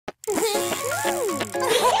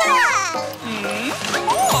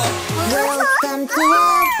Welcome to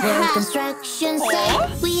our construction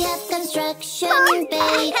site. We have construction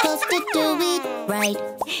vehicles to do it right.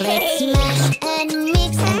 Let's smash and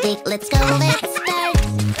mix and dig. Let's go, let's start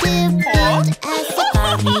to build a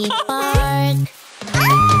safari park.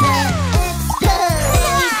 The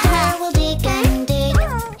excavator will dig and dig.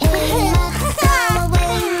 Hey, let's go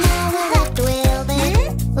away now. We'll have to build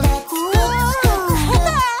it. Let's go.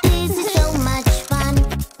 This is so much fun.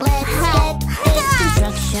 Let's get this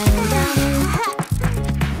construction done.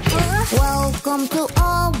 Welcome to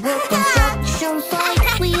our construction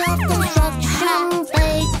site. We have construction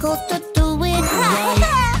vehicles to do it right.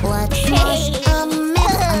 Let's smash a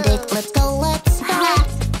mess and dig. Let's go, let's start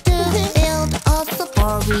to build a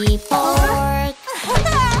safari park.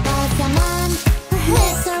 Pass a man,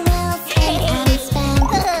 mix a rails and span.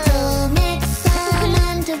 To mix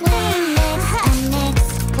and to win, mix and mix.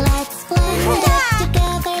 Let's blend it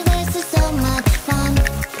together. This is so much fun.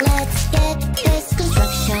 Let's get this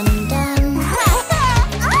construction done.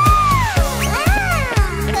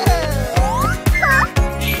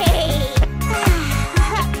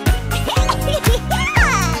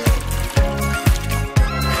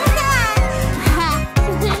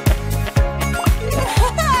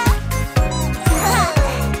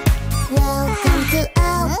 Welcome to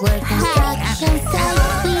our construction site.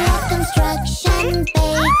 We have construction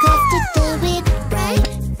vehicles to do it right.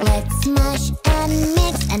 Let's smash and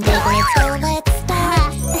mix and dig. Let's go, let's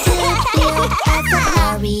start to build a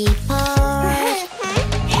safari park.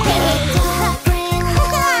 Pick up green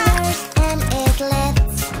ladders and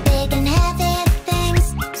eglets, big and heavy things.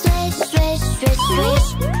 Swish, swish, swish, swish.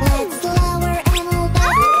 Let's lower and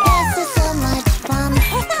back. This is so much fun.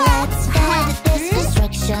 Let's get this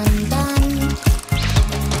construction done.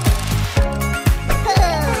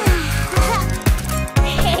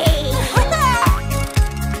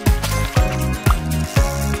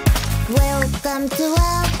 Welcome to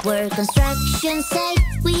our construction site.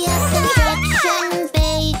 We have construction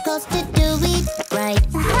vehicles to do it right.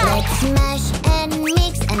 Let's smash and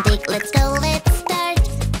mix and dig. Let's go, let's start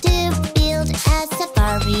to build a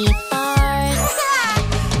safari park.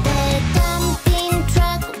 The dumping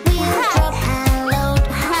truck will drop and load.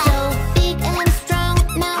 So big and strong,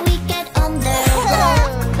 now we get on the road.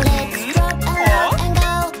 Let's drop and load and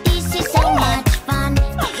go. This is so much fun.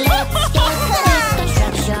 Let's get this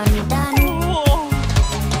construction done.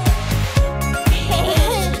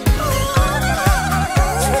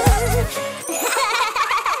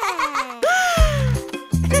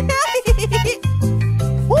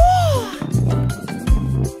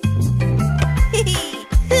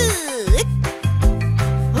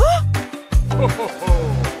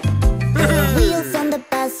 The wheels on the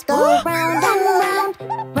bus go round and round,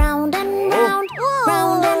 round and round,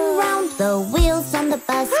 round and round. The wheels on the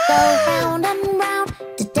bus go round and round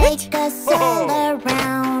to take us all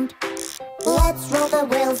around. Let's roll the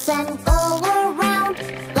wheels and go around,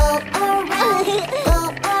 go around, go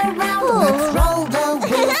around. Let's roll the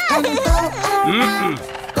wheels and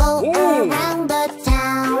go around the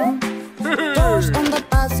town. Doors on the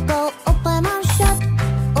bus go open and shut,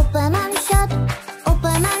 open and shut,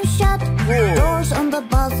 open and shut. Doors on the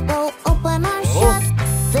bus go open and shut.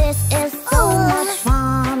 This is so much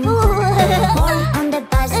fun. The horn on the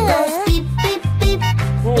bus goes beep, beep, beep,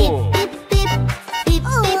 beep, beep, beep, beep,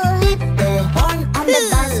 beep, beep. The horn on the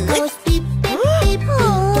bus goes beep, beep, beep. Be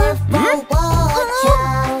careful, watch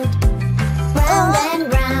out. Round and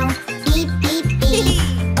round, beep, beep, beep.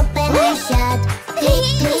 Open and shut,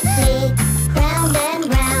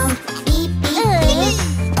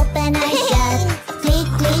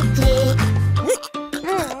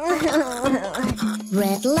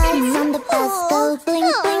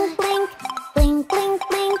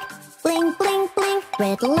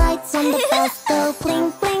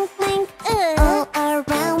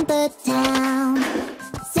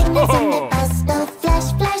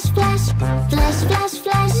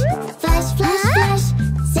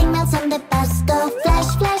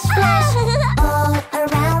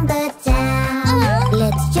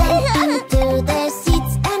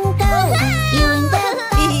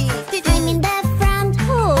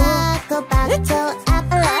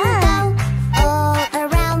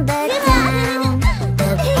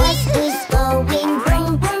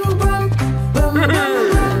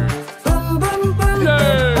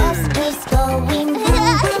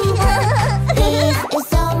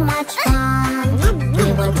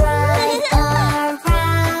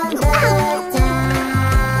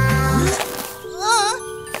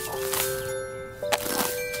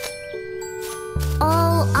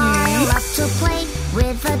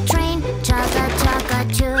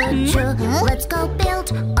 choo. Let's go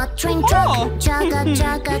build a train truck. Chugga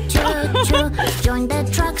chugga choo choo. Join the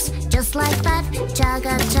trucks just like that.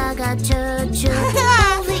 Chugga chugga choo choo.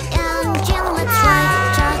 Pull the engine, let's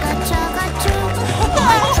ride. Chugga chugga choo.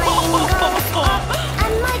 My train goes up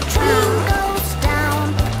and my train goes down.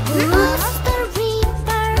 Buzz the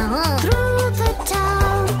reaper through the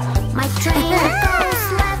town. My train goes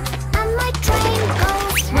left and my train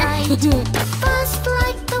goes right. Fast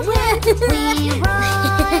like the wind we ride.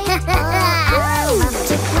 I love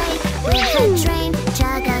to play with the train.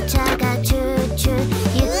 Chugga chugga choo choo.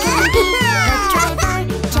 You can be the driver.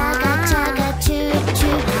 Chugga chugga choo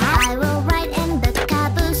choo. I will ride in the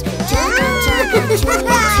caboose. Chugga chugga choo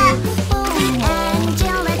choo. Pull the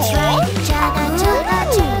engine, let's ride. Chugga chugga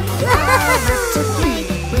choo. I love to play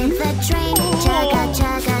with the train. Chugga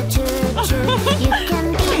chugga choo choo. You can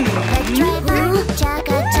be the driver.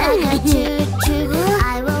 Chugga chugga choo choo.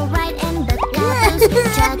 I will ride in the caboose.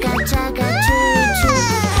 Chugga chugga choo choo.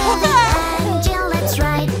 Pull the engine, let's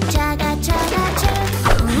ride. Chugga chugga choo.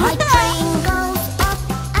 My train goes up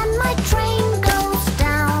and my train goes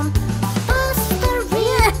down. Buzz the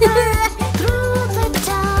reaper through the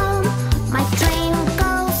town. My train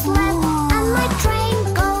goes left and my train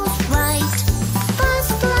goes right.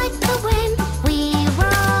 Fast like the wind we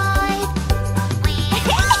ride. We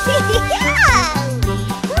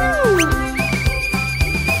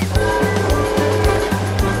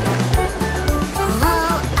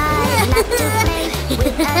Oh, I love to play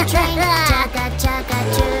with a train. Chugga chugga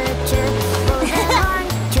choo choo. Pull the horn,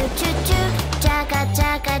 choo choo choo. Chugga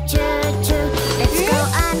chugga choo choo. Let's go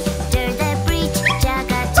under the bridge.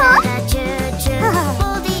 Chugga chugga choo choo.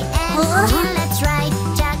 Pull the engine, let's ride.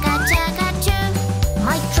 Chugga chugga choo.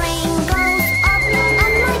 My train goes up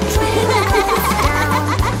and my train goes down.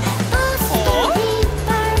 Buzz the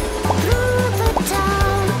reaper through the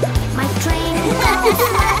town. My train goes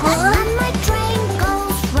left and my train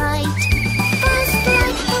goes right. Fast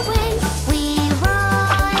like the wind we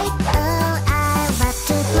ride. Oh, I love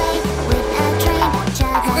to play with a train.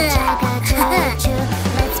 Chugga chugga choo choo.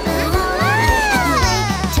 Let's build a play.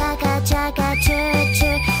 Chugga chugga choo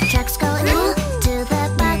choo. Trucks go into the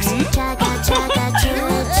box. Chugga chugga choo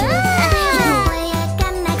choo. We'll play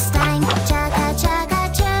again next time. Chugga chugga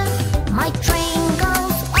choo. My train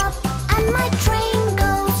goes up and my train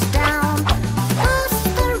goes down. Buzz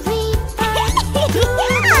the reaper through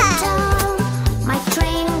the town. My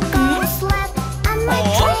train goes left and my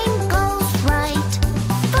train goes right.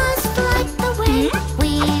 Fast like the wind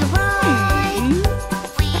we ride.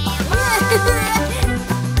 We ride.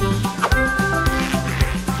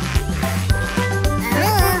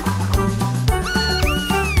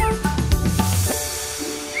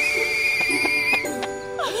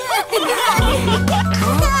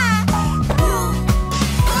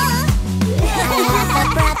 I have a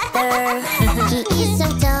brother. He is so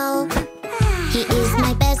tall. He is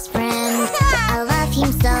my best friend. I love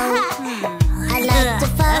him so. I love to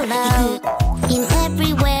follow him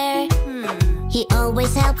everywhere. He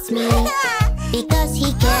always helps me because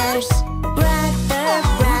he cares. Brother,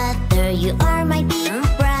 brother, you are my big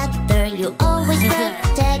brother. You always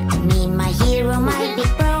protect me, my hero, my big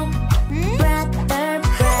bro. Brother,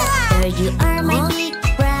 brother, you are my big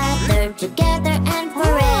brother. Together and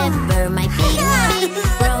forever, my big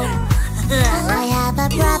bro. I have a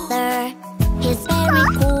brother.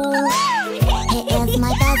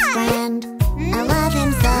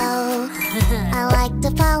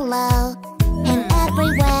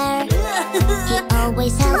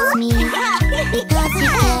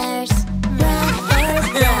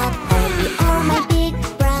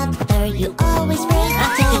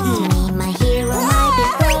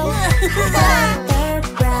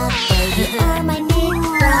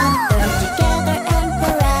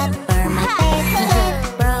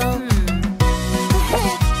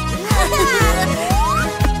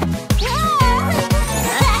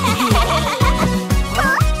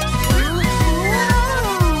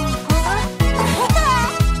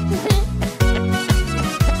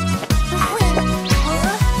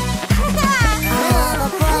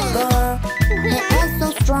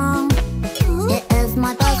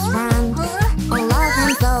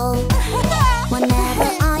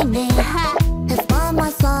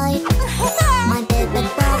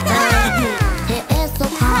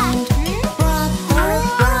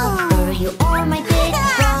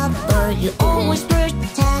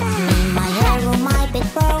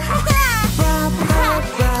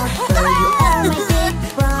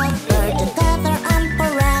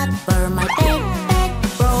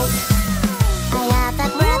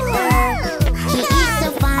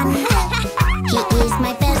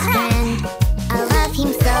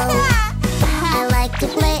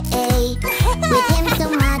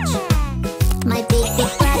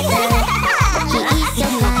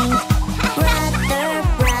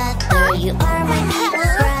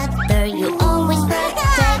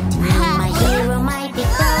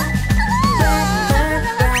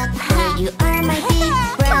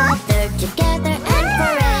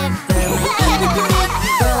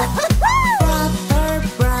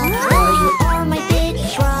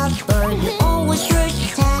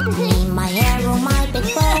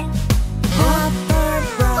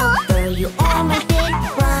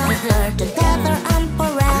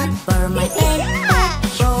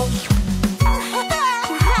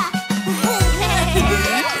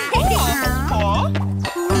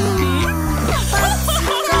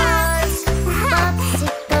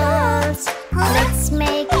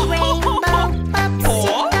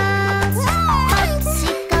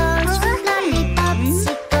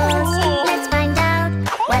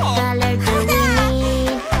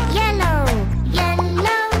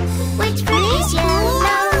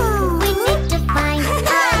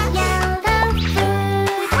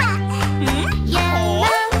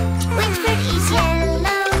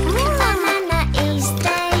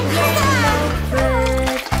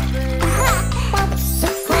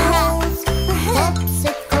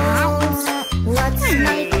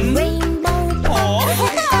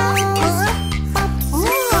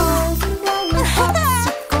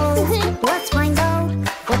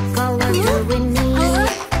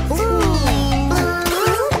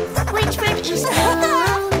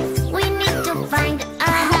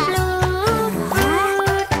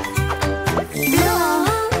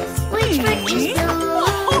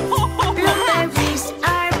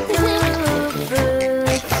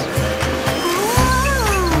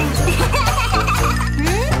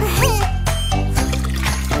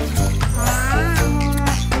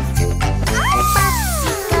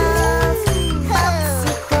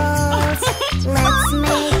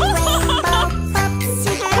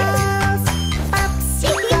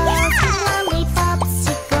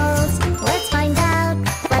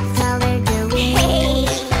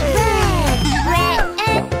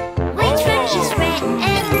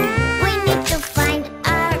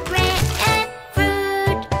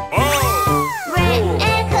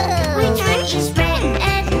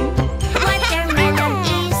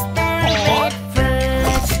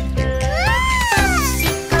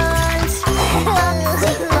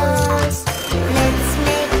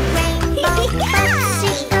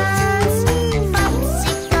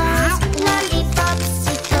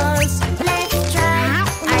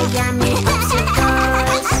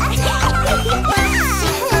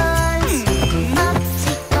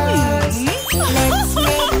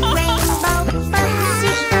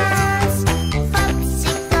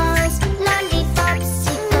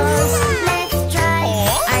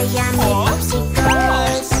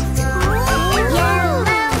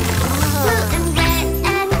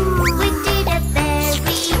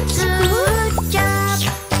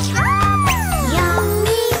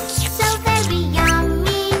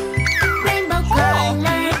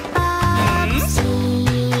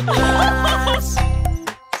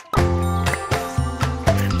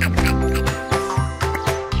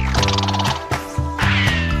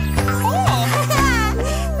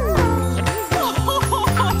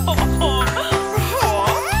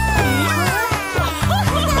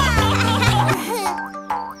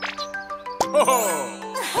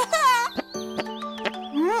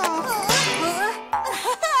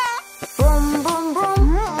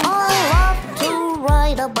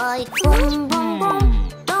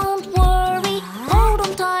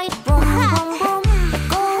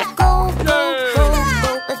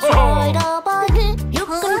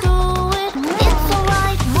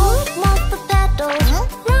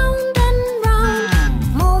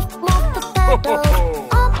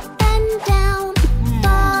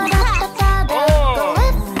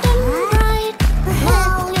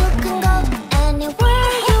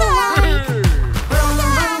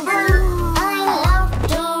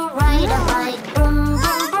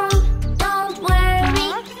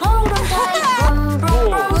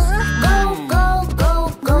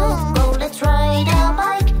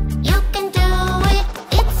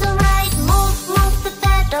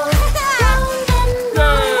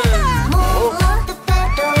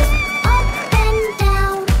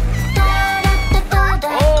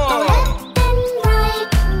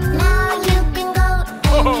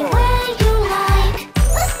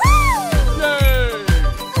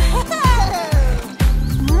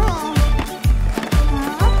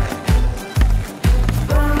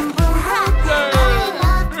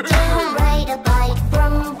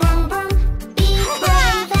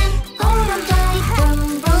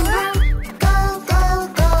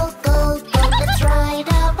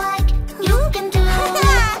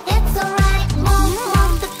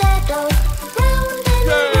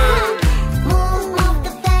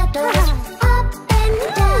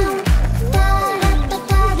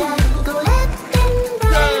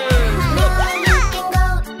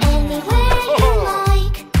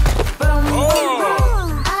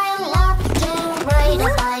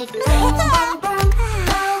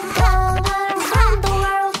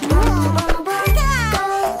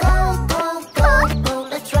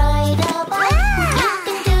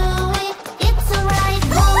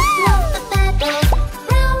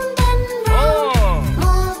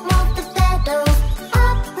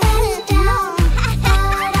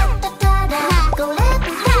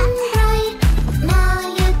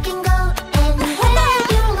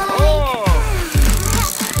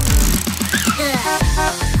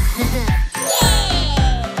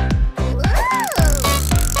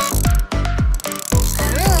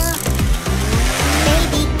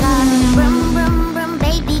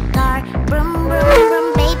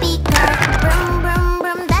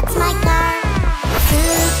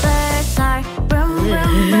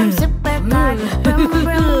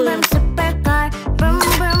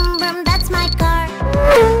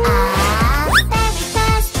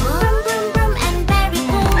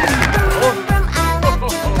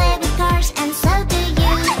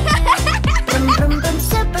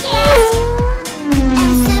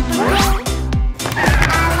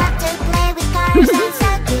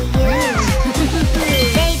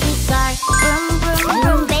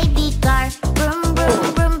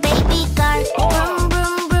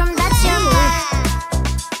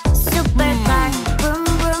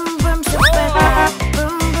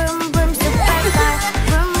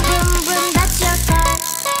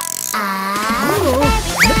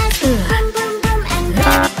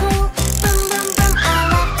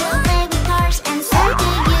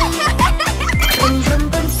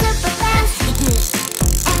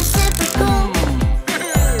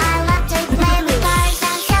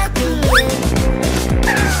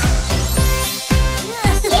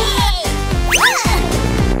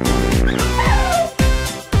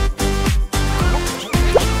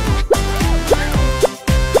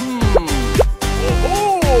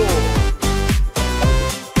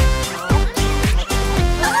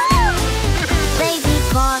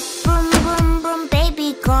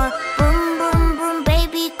 car. Vroom, vroom, vroom,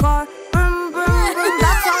 baby car. Vroom, vroom, vroom,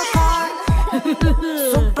 that's our car.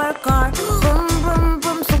 Supercar. Vroom, vroom,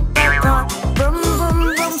 vroom, supercar. Vroom, vroom,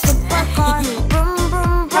 vroom, supercar. Vroom,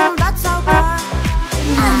 vroom, vroom, that's our car.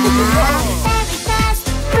 Very fast.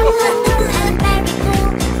 Vroom, vroom, vroom, and very cool.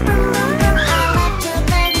 Vroom, vroom, vroom, I love to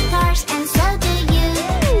play with cars, and so do you.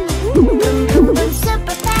 Vroom, vroom, vroom,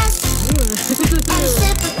 super fast and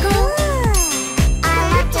super cool. I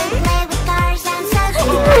love to play with cars, and so do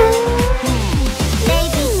you.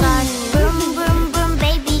 Baby car, vroom, vroom, vroom,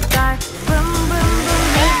 baby car. Vroom, vroom, vroom,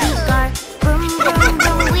 baby car. Vroom, vroom,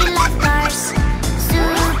 vroom, we love cars.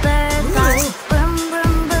 Supercars. Vroom,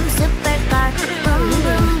 vroom, vroom, supercar. Vroom,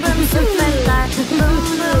 vroom, vroom, supercar. Vroom,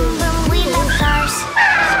 vroom, vroom, we love cars.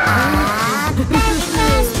 Very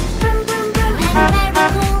fast. Vroom, vroom, vroom, and very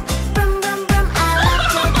cool. Vroom, vroom, vroom, I love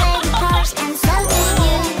to play with cars, and so do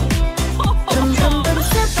you. Vroom, vroom, vroom,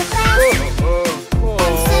 super fast and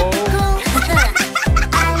super cool.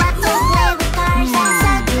 I love to play with cars, and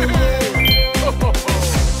so do you.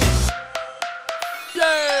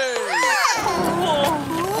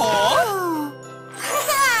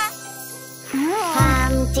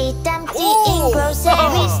 Humpty Dumpty in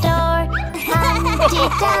grocery store. Humpty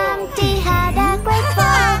Dumpty had a great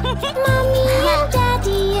fall. Mommy and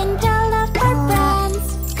Daddy and all of her friends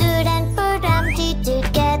couldn't put Humpty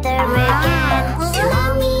together again.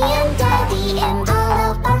 Mommy and Daddy and all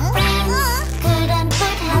of her friends couldn't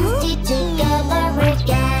put Humpty together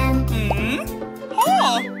again.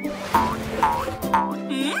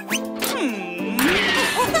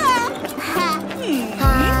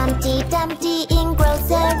 Humpty Dumpty in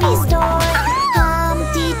grocery store.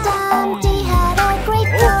 Humpty Dumpty had a great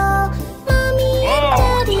fall. Mommy and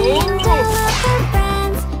Daddy and all of her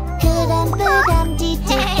friends couldn't put Humpty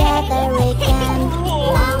together again.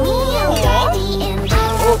 Mommy and Daddy and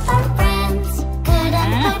all of her friends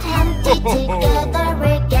couldn't put Humpty together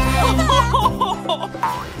again.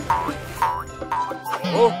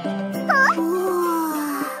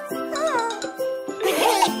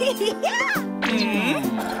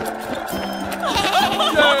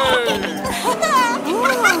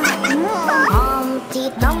 Humpty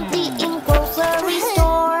Dumpty in grocery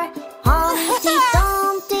store. Humpty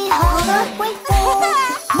Dumpty had a great fall.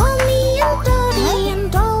 Mommy and Daddy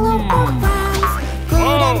and all of her friends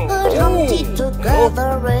couldn't put Humpty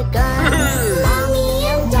together again. Mommy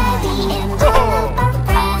and Daddy and all of her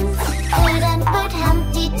friends couldn't put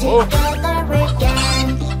Humpty together again.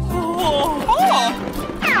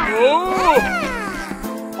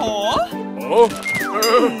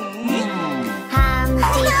 Oh!